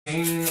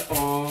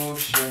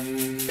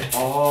Ocean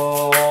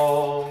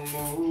all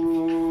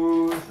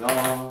moves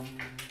on.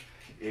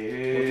 We'll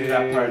do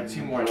that part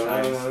 2 more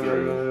times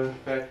through.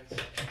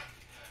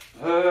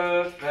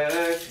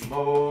 Perfect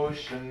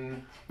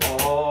motion,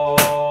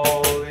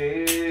 all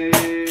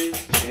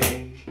is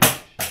change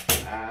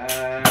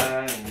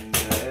and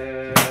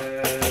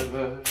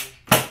ever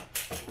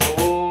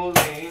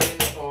rolling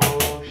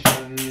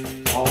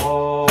ocean,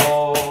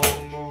 all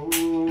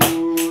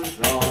moves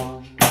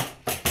on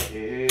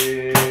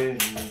in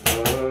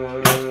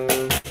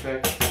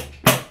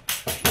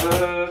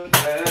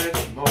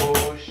perfect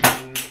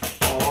motion,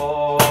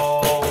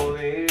 all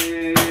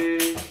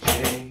is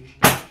change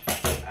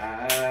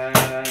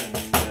and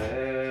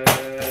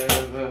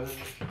ever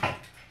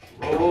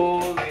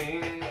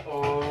rolling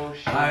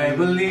ocean. I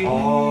believed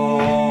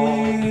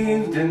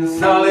in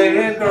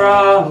solid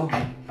ground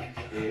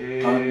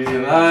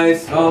until I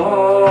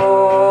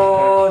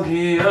saw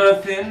the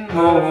earth in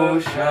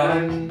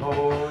motion,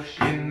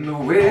 in the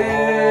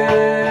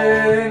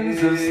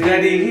winds of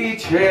steady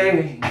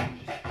change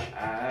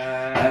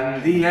and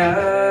the ever rolling ocean.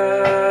 I believe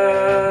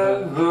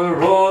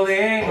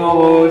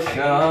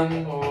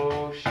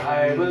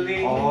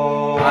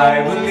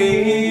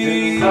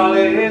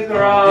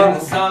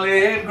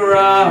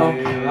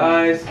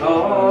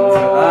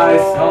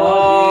solid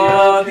ground until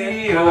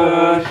I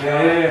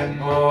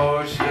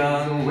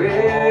saw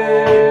the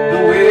earth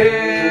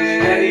in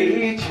motion,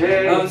 the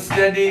wind of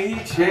steady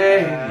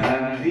change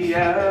and the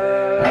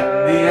ever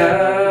rolling ocean.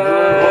 I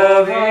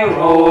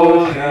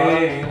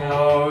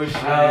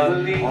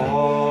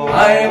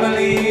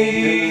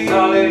believe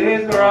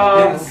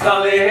in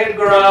solid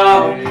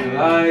ground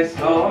until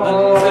I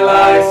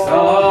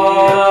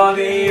saw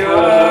the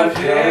earth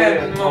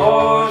in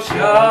motion,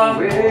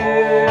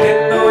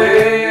 in the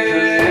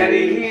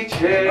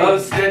wind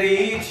of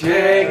steady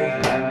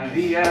change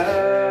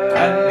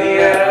and the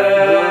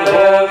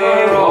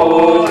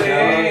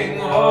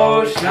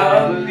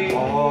ever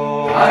rolling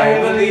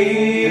ocean.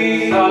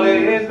 I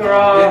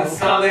believe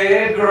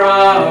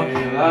in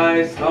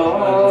solid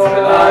ground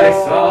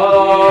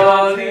until I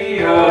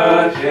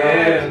saw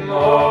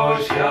the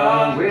earth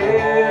in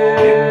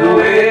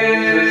motion,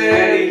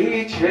 in the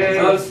wind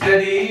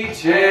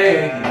of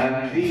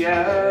steady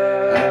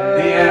change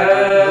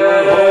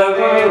and the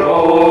ever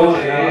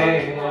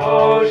rolling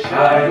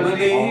ocean. I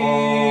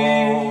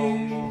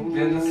believe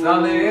in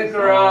solid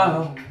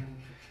ground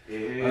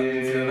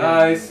until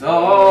I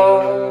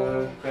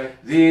saw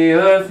the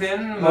earth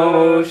in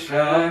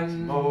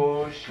motion,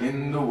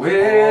 in the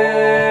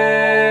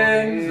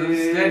winds of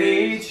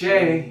steady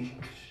change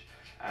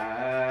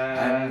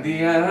and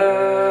the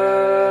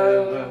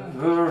ever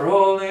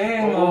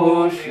rolling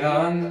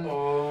ocean.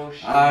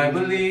 I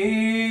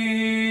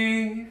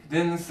believed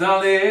in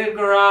solid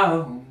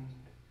ground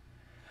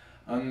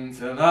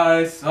until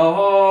I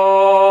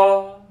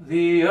saw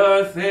the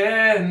earth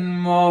in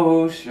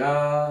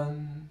motion.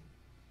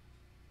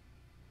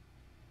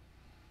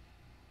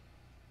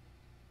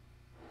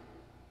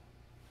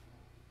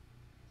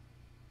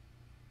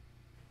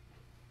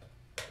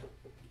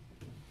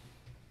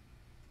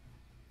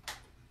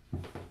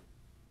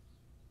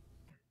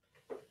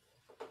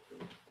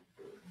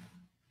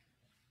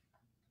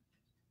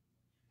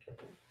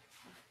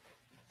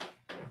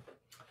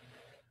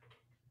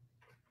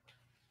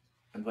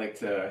 I'd like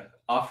to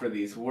offer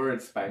these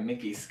words by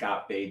Mickey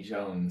Scott Bay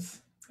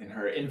Jones in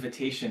her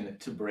invitation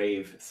to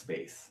brave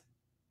space.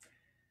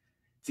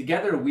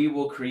 Together we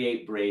will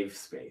create brave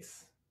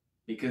space,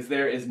 because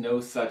there is no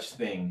such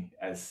thing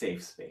as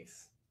safe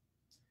space.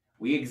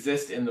 We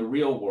exist in the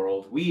real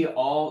world. We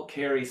all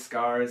carry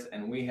scars,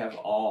 and we have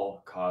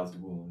all caused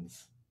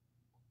wounds.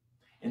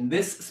 In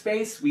this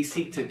space, we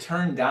seek to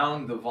turn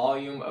down the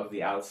volume of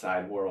the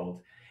outside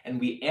world, and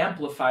we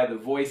amplify the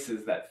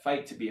voices that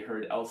fight to be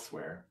heard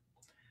elsewhere.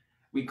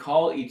 We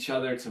call each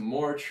other to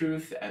more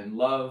truth and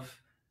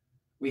love.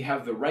 We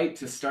have the right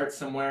to start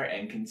somewhere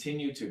and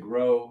continue to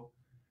grow.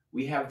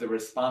 We have the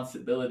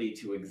responsibility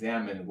to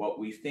examine what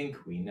we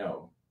think we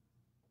know.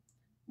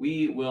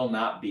 We will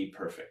not be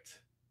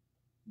perfect.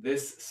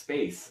 This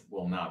space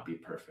will not be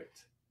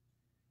perfect.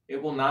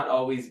 It will not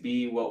always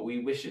be what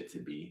we wish it to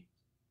be,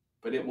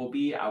 but it will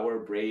be our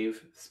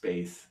brave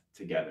space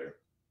together,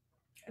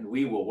 and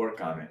we will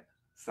work on it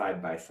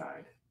side by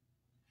side.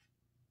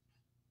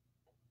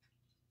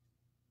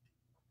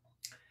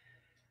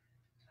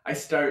 I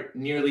start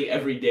nearly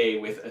every day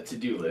with a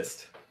to-do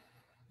list.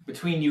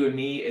 Between you and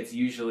me, it's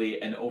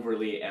usually an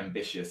overly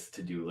ambitious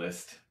to-do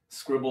list,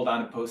 scribbled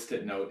on a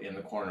post-it note in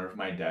the corner of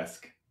my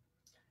desk.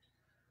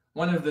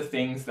 One of the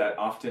things that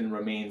often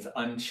remains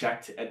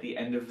unchecked at the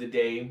end of the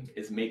day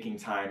is making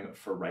time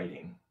for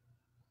writing.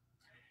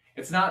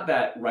 It's not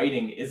that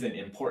writing isn't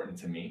important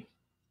to me.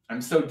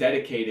 I'm so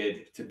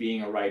dedicated to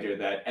being a writer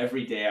that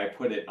every day I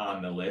put it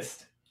on the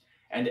list.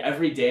 And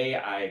every day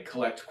I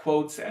collect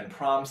quotes and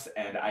prompts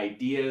and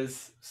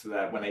ideas so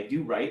that when I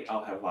do write,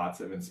 I'll have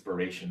lots of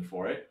inspiration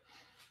for it.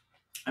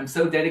 I'm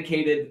so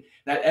dedicated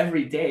that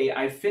every day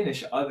I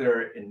finish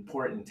other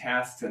important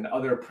tasks and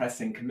other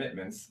pressing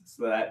commitments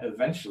so that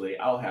eventually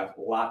I'll have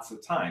lots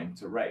of time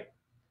to write.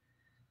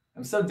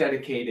 I'm so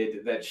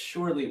dedicated that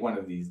surely one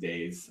of these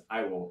days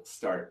I will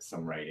start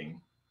some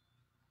writing.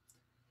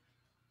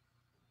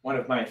 One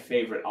of my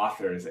favorite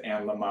authors,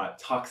 Anne Lamott,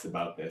 talks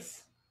about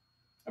this,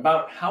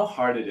 about how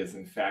hard it is,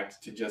 in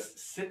fact, to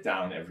just sit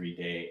down every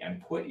day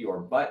and put your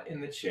butt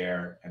in the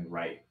chair and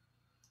write.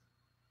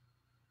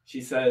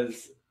 She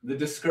says, the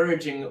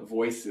discouraging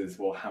voices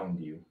will hound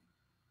you.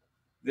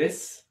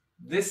 This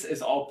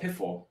is all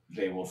piffle,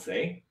 they will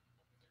say,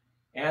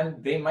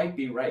 and they might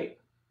be right.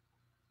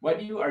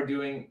 What you are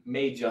doing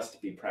may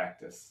just be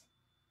practice,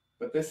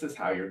 but this is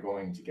how you're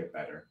going to get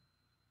better.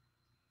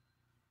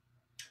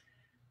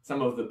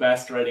 Some of the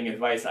best writing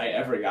advice I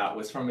ever got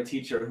was from a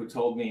teacher who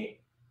told me,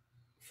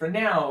 for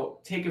now,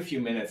 take a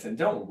few minutes and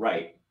don't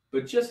write,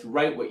 but just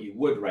write what you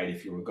would write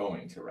if you were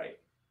going to write.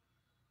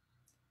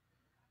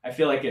 I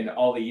feel like in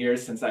all the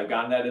years since I've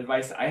gotten that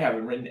advice, I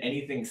haven't written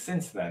anything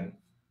since then,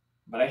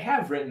 but I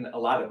have written a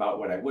lot about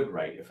what I would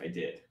write if I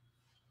did.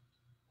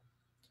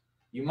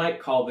 You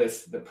might call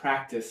this the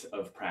practice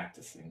of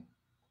practicing,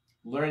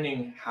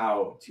 learning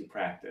how to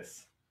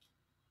practice.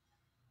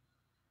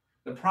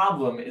 The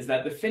problem is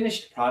that the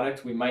finished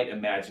product we might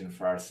imagine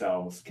for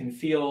ourselves can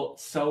feel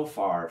so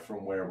far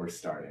from where we're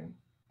starting,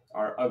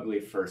 our ugly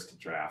first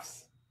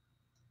drafts.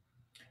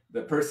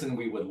 The person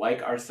we would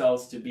like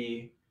ourselves to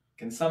be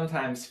can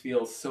sometimes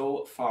feel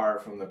so far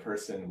from the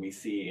person we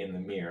see in the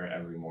mirror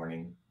every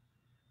morning.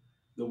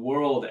 The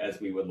world as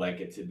we would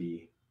like it to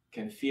be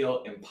can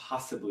feel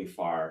impossibly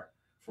far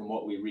from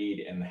what we read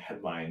in the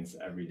headlines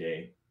every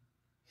day.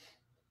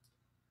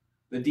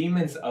 The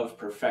demons of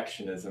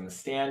perfectionism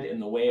stand in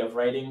the way of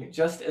writing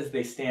just as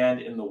they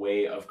stand in the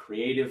way of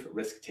creative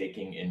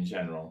risk-taking in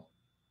general.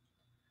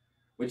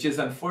 Which is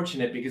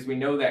unfortunate because we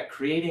know that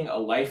creating a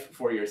life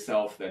for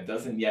yourself that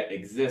doesn't yet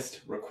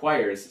exist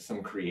requires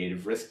some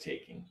creative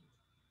risk-taking.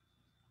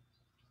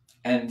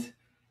 And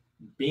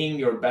being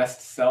your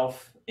best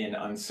self in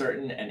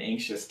uncertain and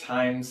anxious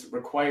times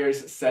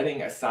requires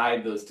setting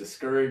aside those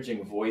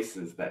discouraging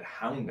voices that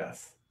hound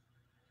us.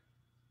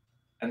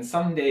 And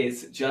some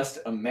days, just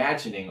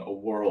imagining a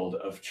world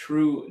of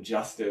true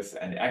justice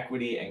and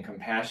equity and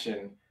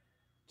compassion,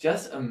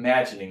 just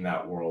imagining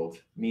that world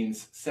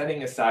means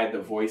setting aside the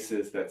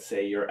voices that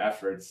say your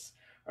efforts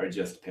are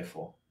just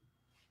piffle.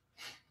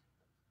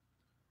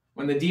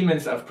 When the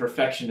demons of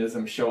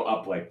perfectionism show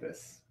up like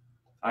this,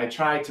 I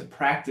try to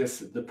practice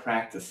the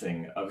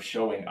practicing of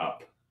showing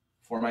up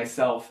for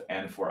myself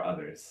and for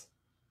others.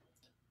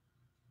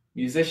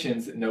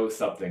 Musicians know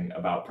something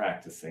about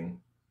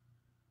practicing.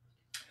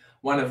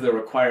 One of the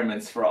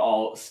requirements for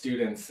all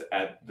students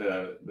at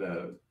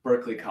the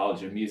Berklee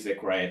College of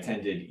Music, where I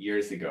attended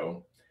years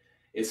ago,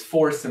 is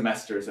 4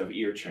 semesters of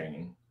ear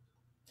training.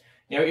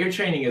 Now, ear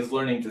training is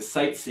learning to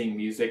sight sing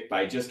music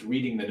by just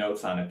reading the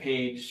notes on a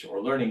page,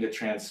 or learning to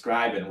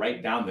transcribe and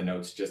write down the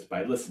notes just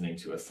by listening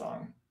to a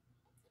song.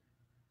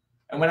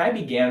 And when I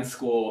began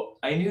school,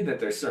 I knew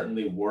that there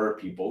certainly were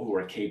people who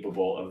were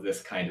capable of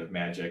this kind of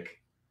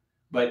magic,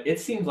 but it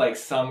seemed like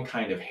some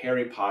kind of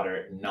Harry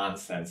Potter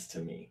nonsense to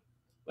me.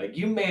 Like,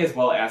 you may as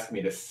well ask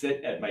me to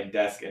sit at my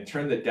desk and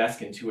turn the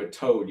desk into a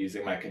toad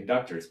using my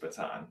conductor's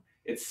baton.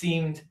 It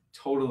seemed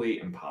totally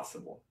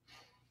impossible.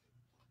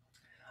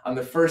 On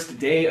the first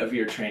day of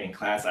ear training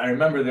class, I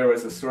remember there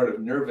was a sort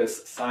of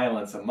nervous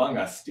silence among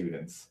us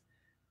students.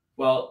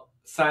 Well,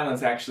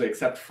 silence actually,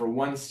 except for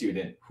one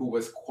student who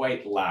was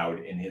quite loud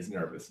in his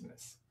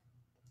nervousness.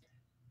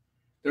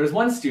 There was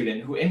one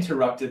student who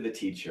interrupted the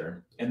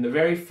teacher in the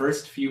very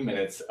first few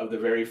minutes of the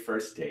very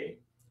first day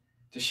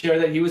to share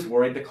that he was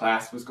worried the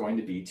class was going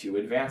to be too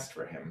advanced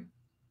for him.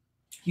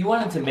 He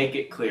wanted to make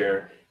it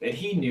clear that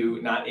he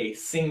knew not a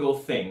single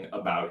thing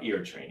about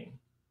ear training.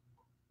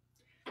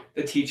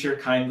 The teacher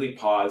kindly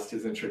paused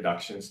his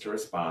introductions to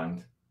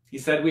respond. He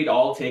said we'd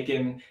all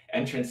taken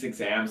entrance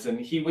exams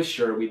and he was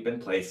sure we'd been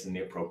placed in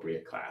the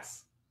appropriate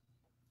class.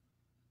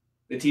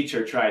 The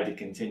teacher tried to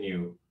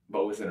continue,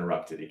 but was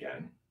interrupted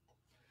again.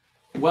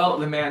 Well,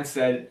 the man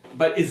said,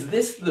 but is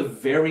this the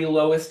very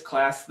lowest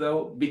class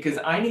though? Because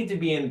I need to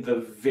be in the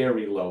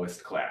very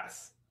lowest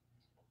class.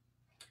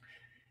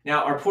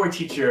 Now, our poor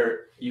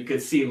teacher, you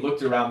could see,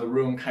 looked around the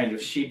room kind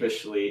of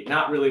sheepishly,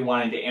 not really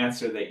wanting to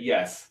answer that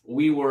yes,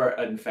 we were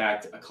in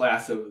fact a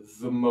class of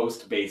the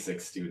most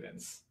basic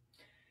students.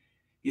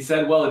 He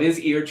said, well, it is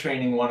ear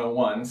training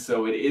 101,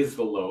 so it is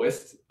the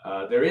lowest.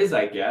 There is,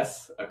 I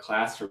guess, a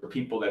class for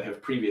people that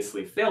have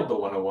previously failed the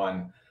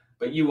 101,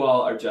 but you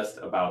all are just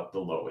about the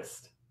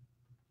lowest.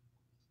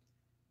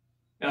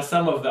 Now,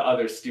 some of the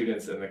other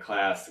students in the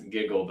class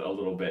giggled a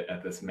little bit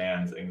at this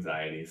man's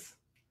anxieties.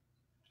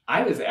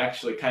 I was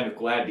actually kind of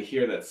glad to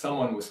hear that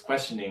someone was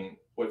questioning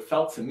what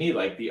felt to me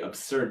like the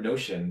absurd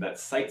notion that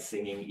sight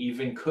singing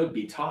even could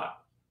be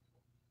taught.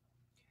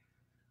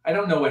 I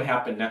don't know what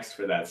happened next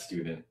for that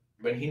student,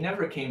 but he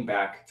never came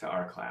back to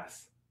our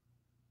class.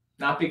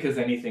 Not because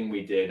anything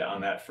we did on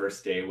that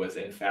first day was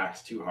in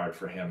fact too hard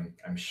for him,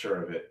 I'm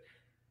sure of it,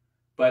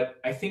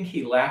 but I think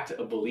he lacked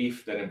a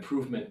belief that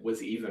improvement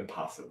was even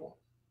possible.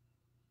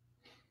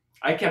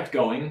 I kept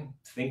going,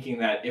 thinking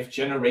that if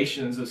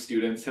generations of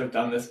students have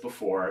done this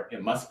before,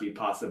 it must be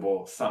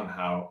possible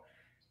somehow,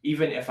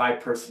 even if I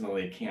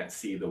personally can't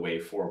see the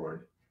way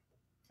forward.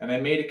 And I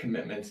made a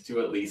commitment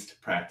to at least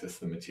practice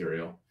the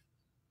material.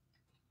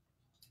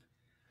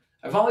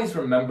 I've always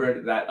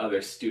remembered that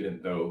other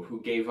student, though,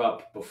 who gave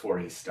up before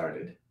he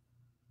started.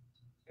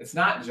 It's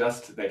not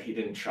just that he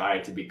didn't try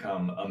to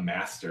become a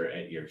master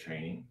at ear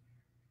training.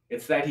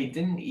 It's that he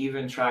didn't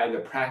even try the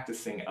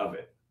practicing of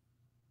it,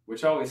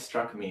 which always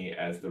struck me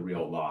as the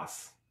real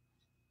loss.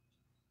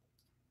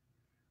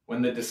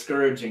 When the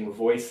discouraging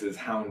voices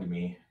hound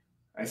me,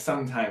 I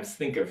sometimes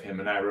think of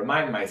him and I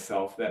remind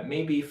myself that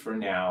maybe for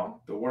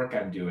now, the work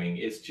I'm doing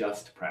is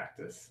just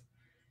practice.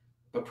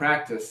 But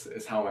practice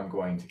is how I'm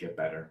going to get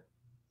better.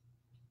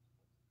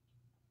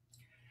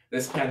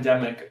 This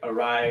pandemic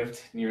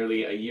arrived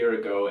nearly a year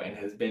ago and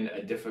it's been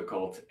a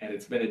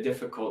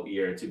difficult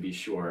year to be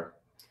sure.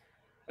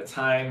 A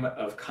time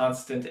of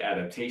constant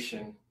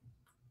adaptation,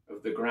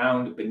 of the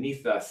ground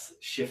beneath us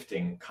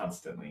shifting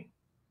constantly.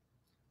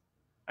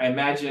 I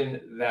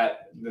imagine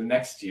that the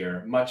next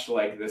year, much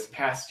like this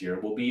past year,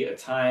 will be a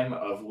time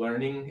of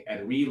learning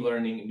and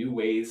relearning new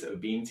ways of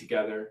being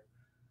together,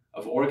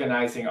 of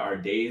organizing our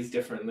days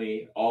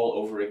differently all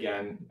over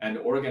again, and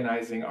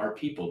organizing our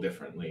people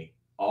differently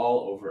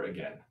all over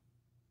again.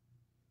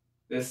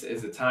 This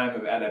is a time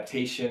of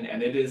adaptation,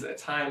 and it is a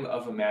time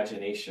of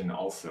imagination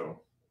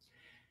also.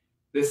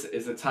 This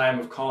is a time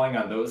of calling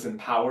on those in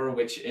power,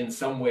 which in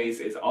some ways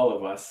is all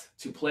of us,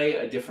 to play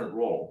a different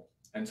role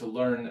and to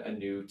learn a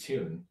new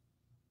tune.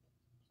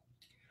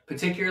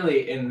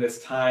 Particularly in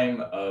this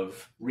time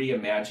of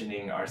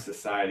reimagining our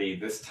society,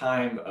 this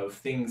time of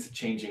things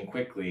changing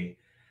quickly,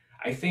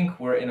 I think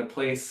we're in a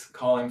place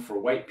calling for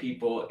white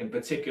people in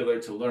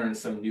particular to learn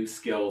some new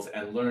skills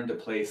and learn to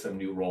play some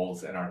new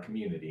roles in our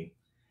community.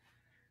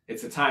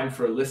 It's a time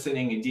for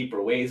listening in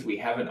deeper ways we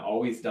haven't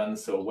always done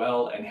so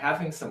well and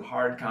having some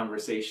hard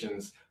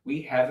conversations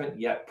we haven't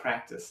yet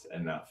practiced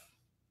enough.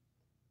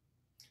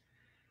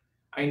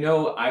 I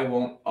know I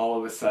won't all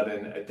of a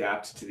sudden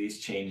adapt to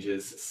these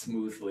changes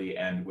smoothly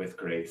and with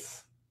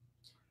grace,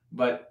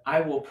 but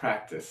I will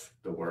practice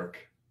the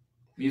work.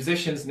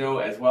 Musicians know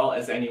as well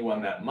as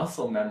anyone that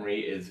muscle memory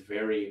is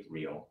very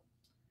real.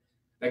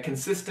 That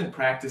consistent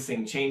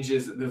practicing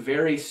changes the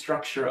very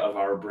structure of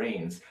our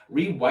brains,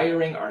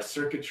 rewiring our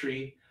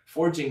circuitry,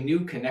 forging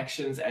new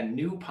connections and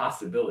new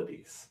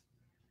possibilities.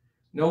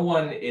 No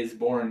one is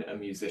born a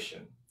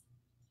musician.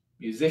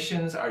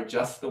 Musicians are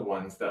just the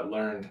ones that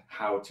learned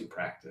how to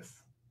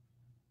practice.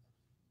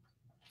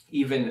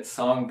 Even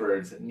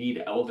songbirds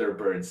need elder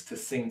birds to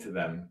sing to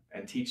them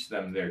and teach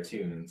them their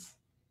tunes.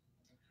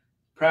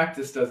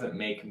 Practice doesn't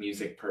make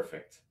music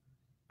perfect,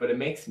 but it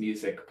makes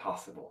music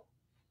possible.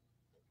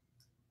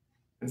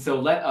 And so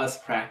let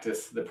us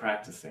practice the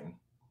practicing,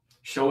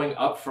 showing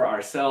up for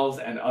ourselves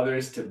and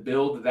others to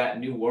build that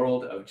new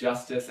world of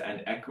justice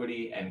and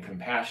equity and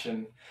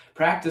compassion.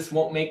 Practice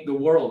won't make the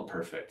world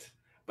perfect,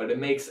 but it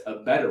makes a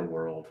better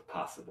world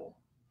possible.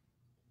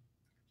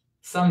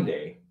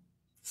 Someday,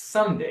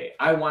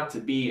 I want to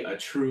be a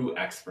true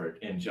expert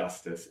in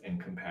justice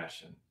and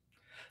compassion.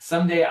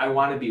 Someday I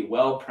want to be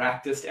well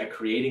practiced at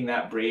creating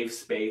that brave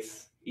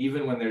space,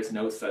 even when there's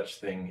no such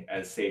thing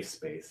as safe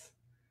space.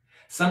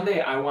 Someday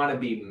I want to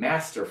be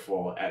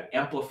masterful at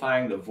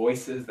amplifying the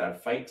voices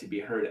that fight to be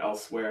heard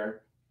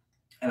elsewhere.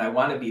 And I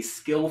want to be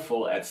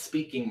skillful at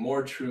speaking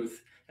more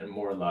truth and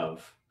more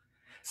love.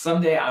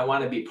 Someday I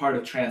want to be part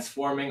of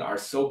transforming our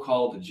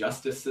so-called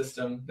justice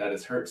system that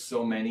has hurt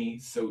so many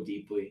so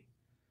deeply.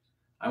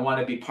 I want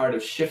to be part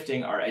of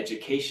shifting our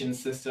education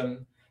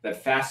system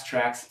that fast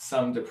tracks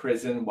some to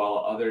prison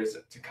while others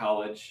to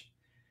college,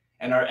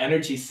 and our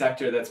energy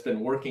sector that's been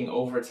working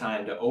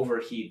overtime to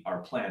overheat our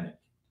planet.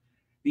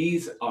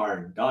 These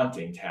are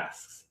daunting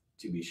tasks,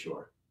 to be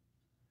sure.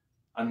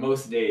 On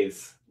most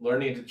days,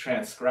 learning to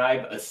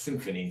transcribe a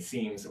symphony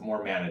seems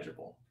more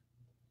manageable.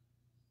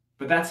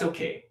 But that's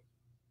okay,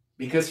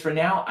 because for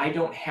now, I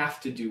don't have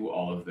to do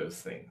all of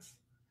those things.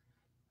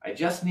 I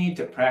just need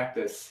to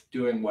practice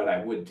doing what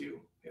I would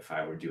do if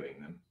I were doing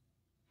them.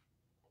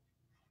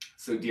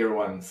 So, dear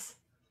ones,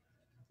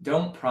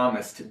 don't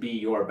promise to be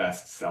your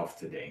best self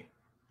today.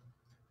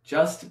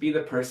 Just be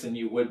the person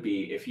you would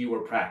be if you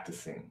were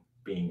practicing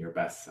being your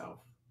best self.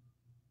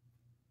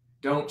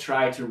 Don't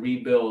try to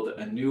rebuild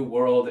a new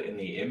world in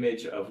the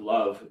image of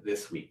love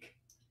this week.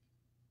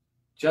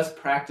 Just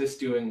practice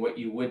doing what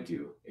you would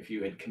do if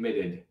you had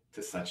committed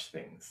to such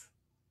things.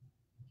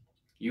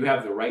 You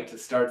have the right to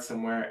start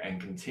somewhere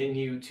and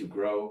continue to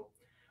grow.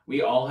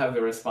 We all have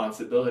the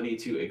responsibility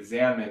to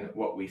examine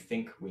what we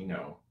think we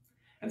know.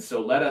 And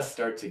so let us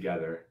start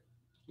together,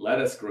 let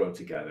us grow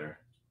together,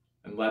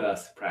 and let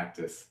us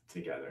practice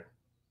together.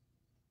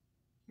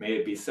 May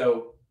it be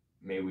so,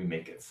 may we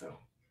make it so.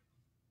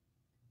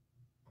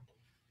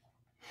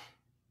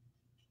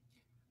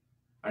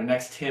 Our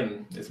next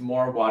hymn is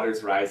More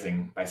Waters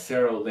Rising by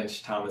Sarah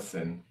Lynch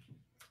Thomason.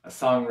 a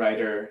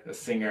songwriter, a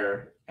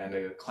singer, and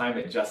a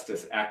climate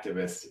justice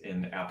activist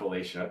in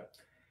Appalachia.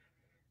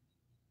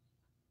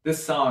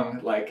 This song,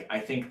 like I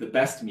think the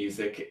best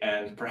music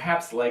and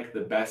perhaps like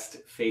the best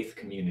faith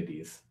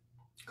communities,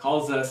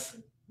 calls us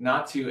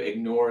not to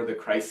ignore the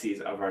crises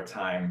of our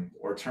time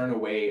or turn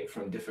away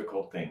from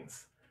difficult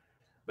things,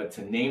 but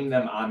to name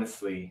them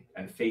honestly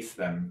and face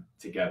them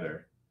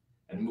together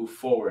and move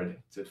forward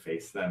to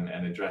face them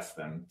and address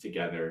them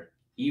together,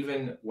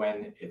 even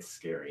when it's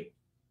scary.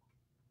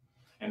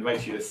 I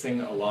invite you to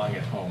sing along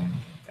at home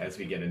as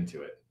we get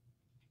into it.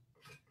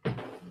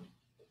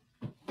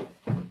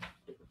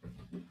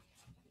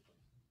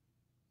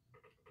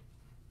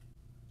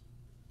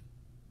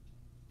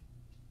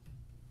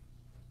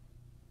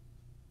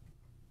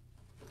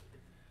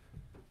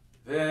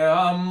 There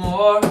are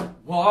more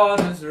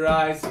waters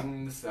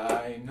rising, this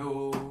I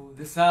know,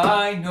 this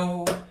I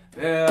know.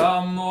 There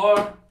are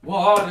more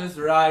waters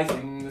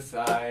rising, this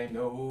I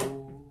know.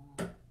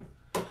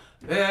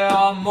 There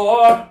are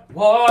more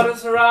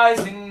waters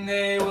rising,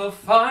 they will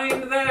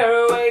find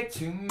their way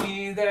to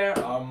me. There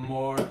are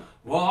more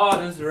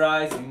waters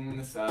rising,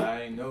 this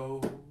I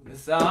know,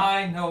 this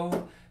I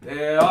know.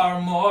 There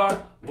are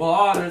more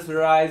waters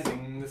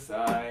rising, this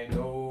I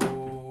know.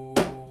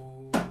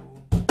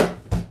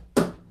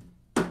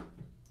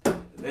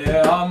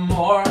 There are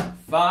more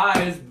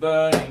fires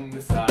burning,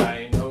 this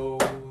I know,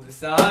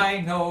 this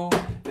I know.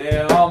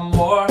 There are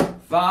more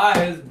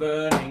fires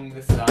burning,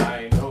 this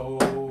I know.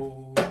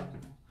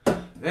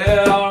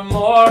 There are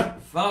more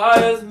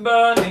fires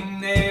burning,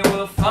 they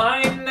will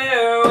find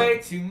their way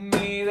to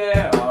me.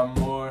 There are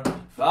more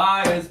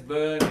fires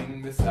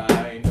burning, this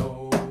I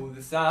know,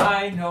 this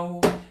I know.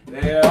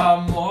 There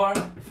are more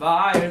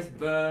fires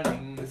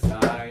burning, this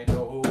I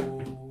know.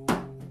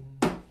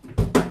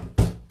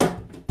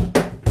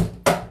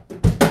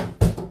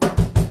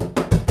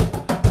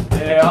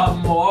 There are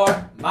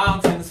more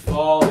mountains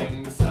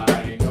falling, this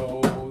I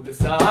know,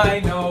 this I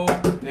know.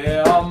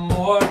 There are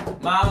more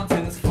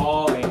mountains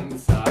falling,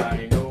 this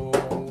I know.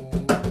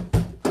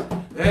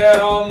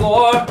 There are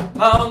more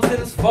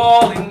mountains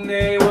falling,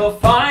 they will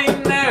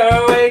find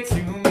their way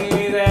to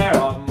me. There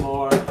are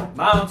more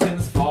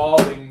mountains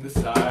falling, this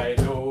I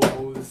know,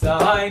 this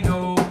I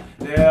know.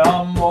 There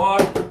are more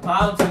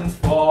mountains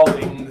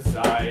falling, this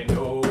I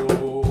know.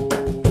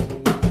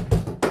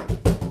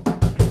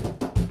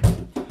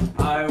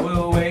 I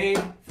will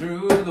wade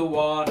through the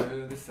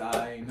water, this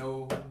I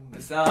know,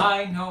 this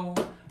I know.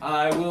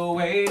 I will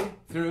wade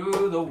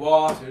through the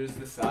waters,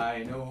 this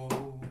I know.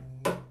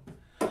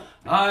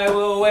 I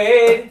will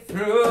wade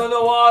through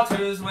the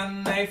waters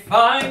when they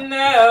find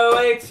their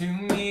way to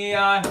me.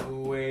 I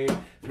will wade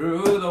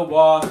through the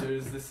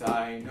waters, this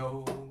I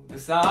know,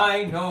 this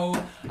I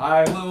know.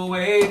 I will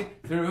wade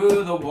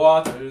through the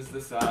waters,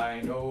 this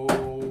I know.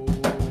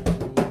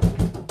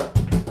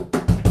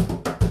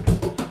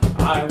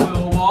 I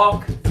will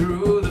walk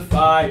through the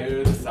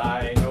fire, this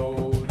I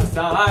know, this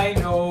I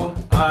know.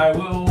 I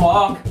will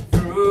walk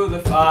through the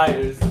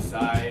fires, this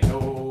I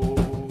know.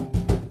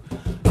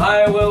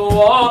 I will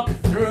walk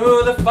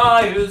through the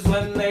fires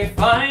when they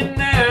find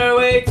their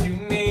way to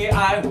me.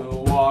 I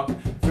will walk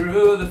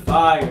through the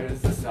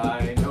fires, this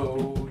I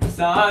know, this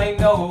I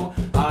know.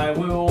 I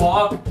will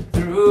walk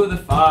through the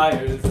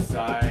fires, this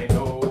I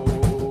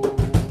know.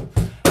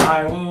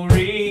 I will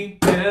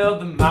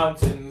rebuild the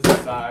mountains,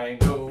 this I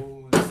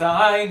know, this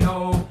I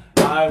know.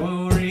 I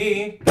will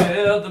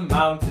rebuild the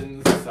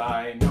mountains, this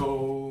I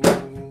know.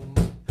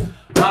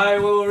 I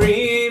will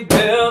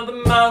rebuild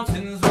the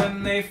mountains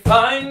when they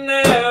find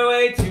their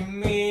way to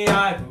me.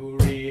 I will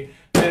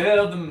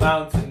rebuild the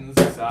mountains,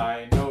 this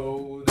I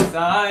know, this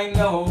I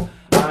know.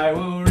 I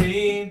will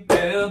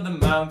rebuild the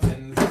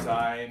mountains, this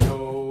I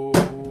know.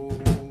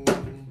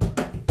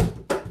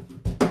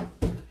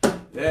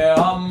 There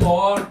are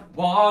more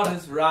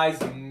waters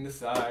rising,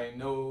 this I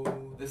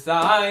know, this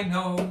I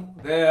know.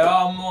 There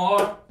are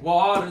more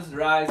waters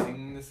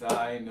rising, this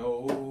I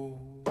know.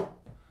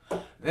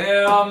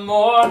 There are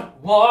more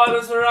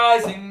waters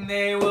rising,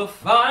 they will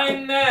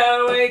find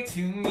their way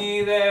to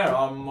me. There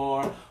are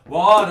more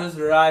waters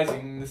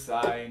rising, this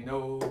I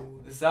know,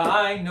 this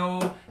I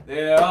know.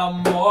 There are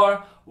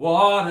more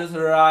waters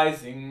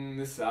rising,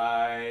 this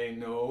I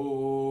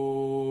know.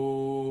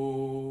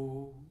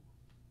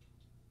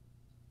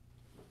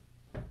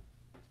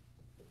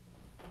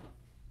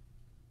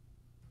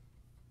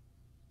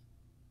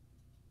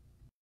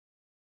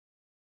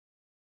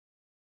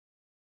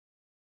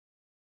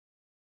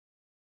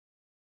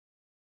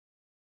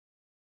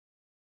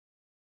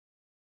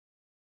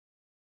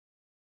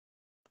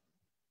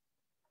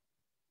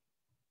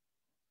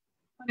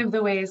 One of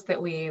the ways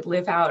that we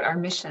live out our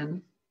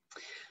mission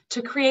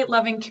to create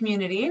loving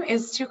community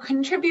is to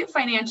contribute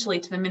financially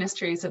to the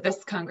ministries of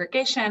this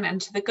congregation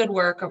and to the good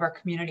work of our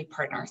community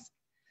partners.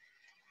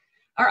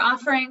 Our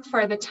offering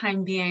for the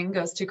time being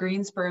goes to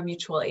Greensboro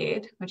Mutual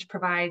Aid, which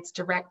provides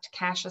direct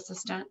cash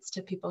assistance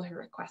to people who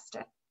request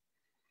it.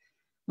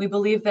 We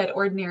believe that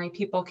ordinary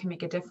people can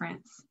make a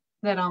difference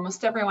that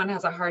almost everyone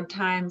has a hard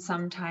time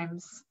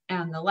sometimes,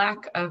 and the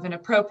lack of an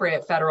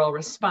appropriate federal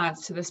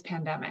response to this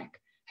pandemic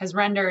has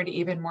rendered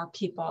even more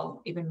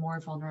people even more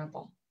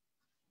vulnerable.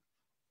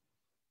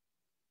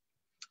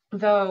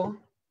 Though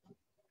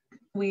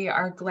we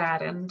are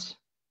gladdened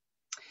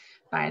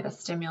by the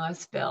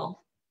stimulus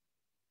bill,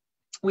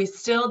 we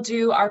still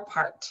do our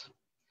part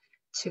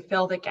to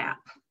fill the gap.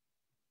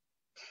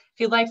 If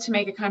you'd like to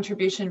make a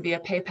contribution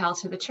via PayPal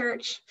to the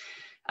church,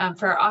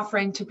 for our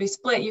offering to be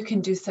split, you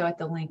can do so at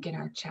the link in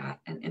our chat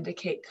and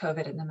indicate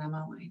COVID in the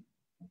memo line.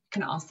 You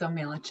can also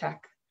mail a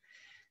check.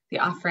 The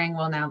offering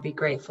will now be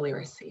gratefully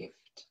received.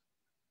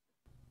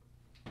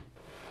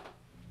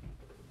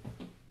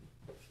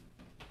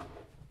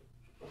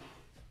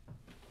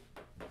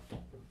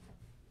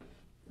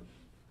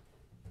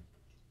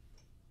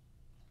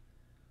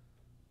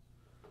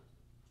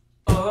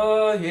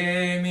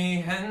 Oye,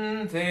 mi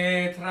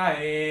gente,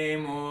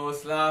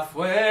 traemos la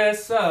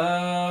fuerza.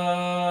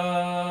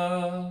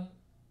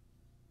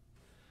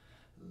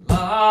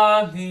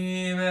 La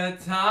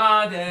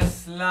libertad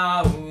es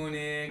la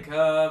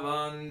única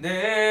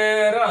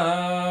bandera.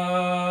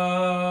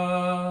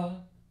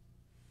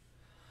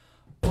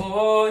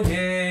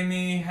 Oye,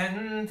 mi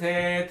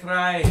gente,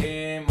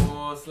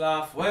 traemos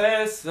la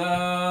fuerza.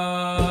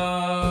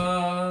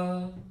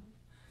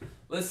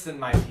 Listen,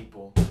 my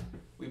people.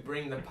 We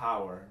bring the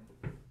power.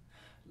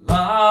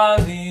 La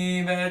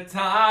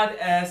libertad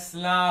es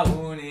la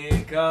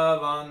única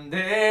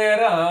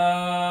bandera.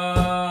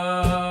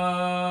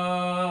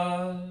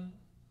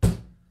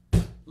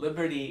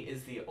 Liberty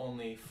is the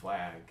only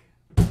flag.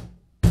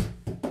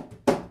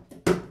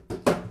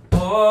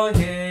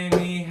 Oye,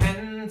 mi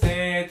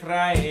gente,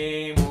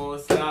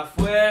 traemos la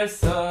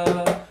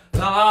fuerza.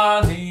 La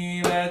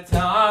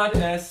libertad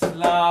es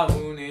la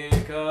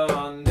única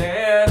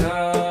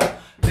bandera.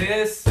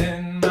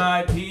 Listen,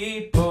 my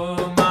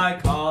people, my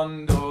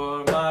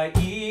condor, my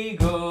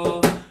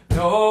eagle.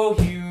 No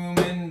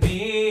human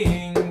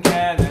being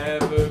can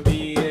ever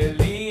be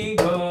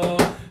illegal.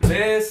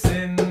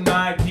 Listen,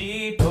 my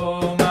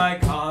people, my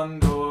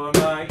condor,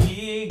 my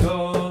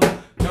eagle.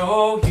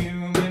 No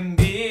human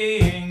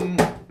being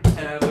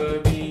ever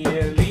be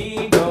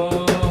illegal.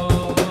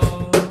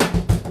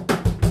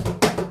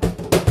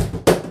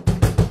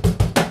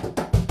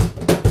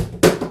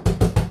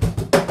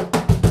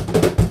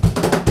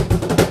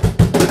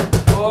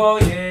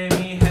 Oye,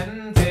 mi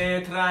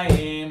gente,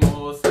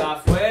 traemos la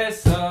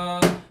fuerza.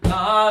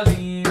 La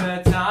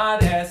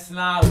libertad es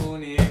la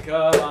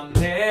única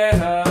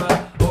bandera.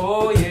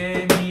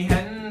 Oye, mi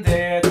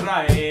gente,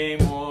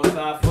 traemos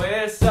la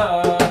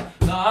fuerza.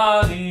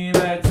 La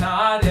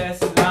libertad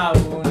es la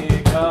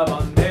única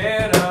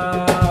bandera.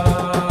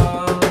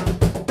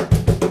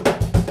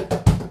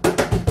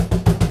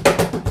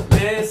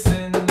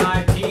 Listen,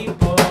 my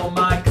people,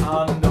 my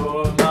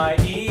condor, my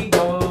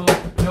eagle.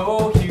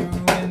 No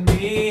human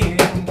being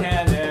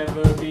can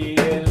ever be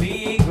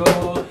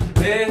illegal.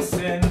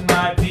 Listen,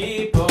 my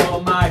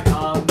people, my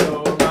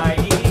condor, my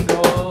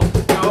eagle.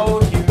 No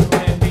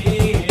human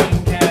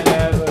being can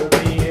ever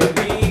be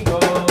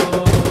illegal.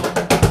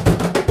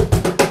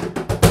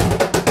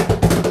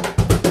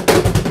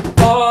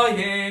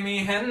 Oye,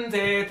 mi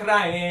gente,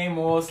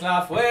 traemos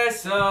la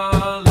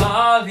fuerza.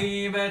 La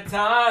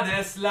libertad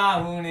es la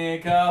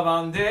única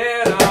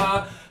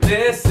bandera.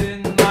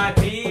 Listen, my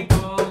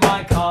people,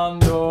 my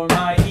condor,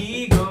 my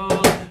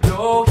eagle.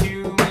 No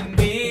human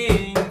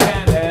being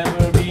can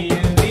ever be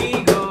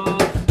illegal.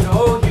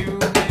 No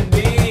human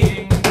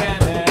being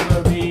can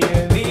ever be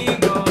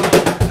illegal.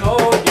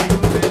 No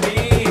human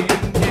being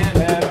can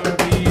ever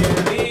be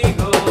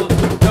illegal.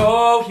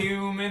 No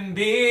human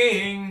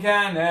being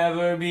can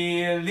ever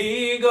be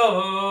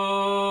illegal.